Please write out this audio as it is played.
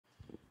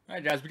All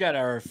right, guys, we got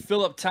our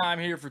fill-up time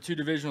here for 2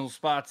 divisional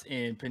spots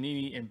in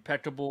Panini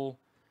Impeccable.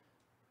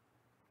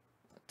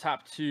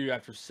 Top 2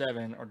 after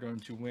 7 are going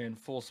to win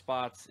full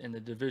spots in the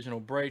divisional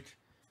break.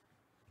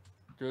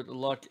 Good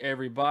luck,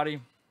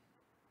 everybody.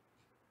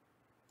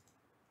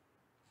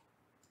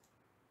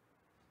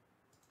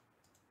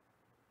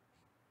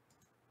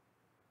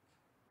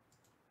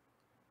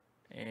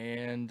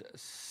 And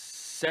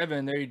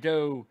 7, there you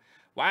go.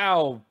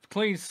 Wow,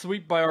 clean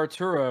sweep by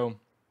Arturo,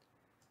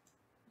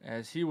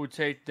 as he will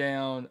take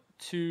down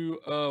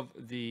 2 of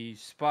the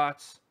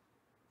spots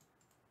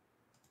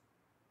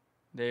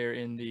there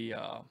in the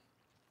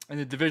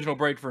divisional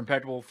break for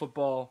Impeccable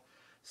football.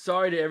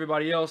 Sorry to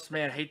everybody else,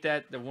 man. Hate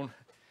that. The one,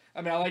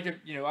 I mean, I like it.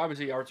 You know,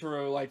 obviously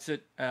Arturo likes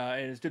it,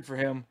 and it's good for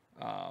him.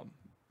 I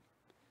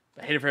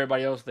hate it for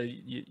everybody else that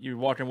you're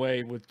walking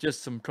away with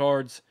just some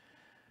cards.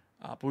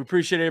 But we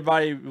appreciate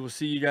everybody. We'll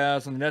see you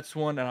guys on the next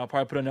one, and I'll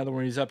probably put another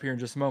one of these up here in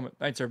just a moment.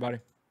 Thanks, everybody.